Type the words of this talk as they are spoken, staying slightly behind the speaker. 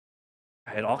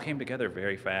It all came together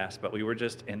very fast, but we were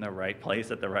just in the right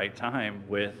place at the right time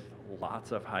with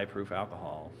lots of high proof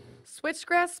alcohol.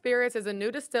 Switchgrass Spirits is a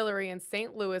new distillery in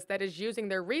St. Louis that is using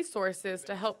their resources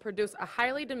to help produce a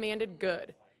highly demanded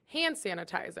good, hand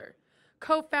sanitizer.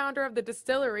 Co-founder of the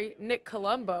distillery, Nick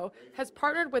Colombo, has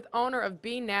partnered with owner of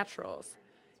B Naturals.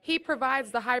 He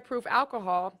provides the high-proof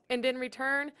alcohol, and in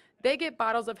return, they get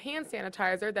bottles of hand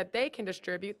sanitizer that they can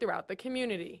distribute throughout the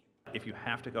community. If you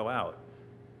have to go out,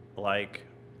 like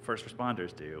first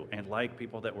responders do, and like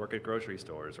people that work at grocery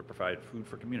stores or provide food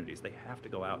for communities, they have to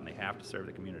go out and they have to serve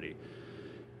the community.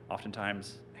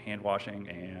 Oftentimes, hand washing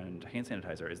and hand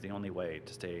sanitizer is the only way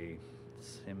to stay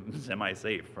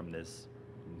semi-safe from this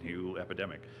new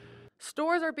epidemic.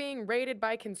 Stores are being raided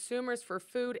by consumers for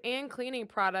food and cleaning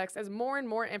products as more and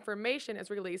more information is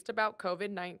released about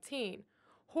COVID-19.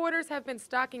 Hoarders have been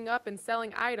stocking up and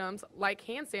selling items, like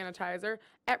hand sanitizer,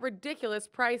 at ridiculous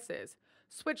prices.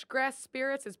 Switchgrass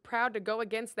Spirits is proud to go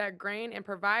against that grain and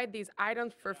provide these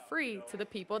items for free to the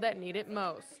people that need it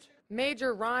most.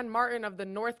 Major Ron Martin of the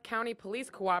North County Police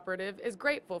Cooperative is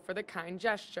grateful for the kind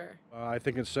gesture. I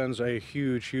think it sends a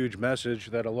huge message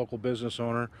that a local business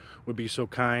owner would be so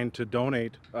kind to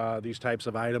donate these types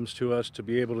of items to us to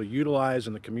be able to utilize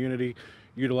in the community,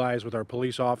 utilize with our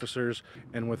police officers,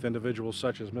 and with individuals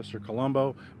such as Mr.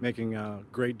 Colombo making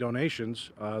great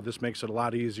donations. This makes it a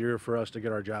lot easier for us to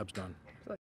get our jobs done.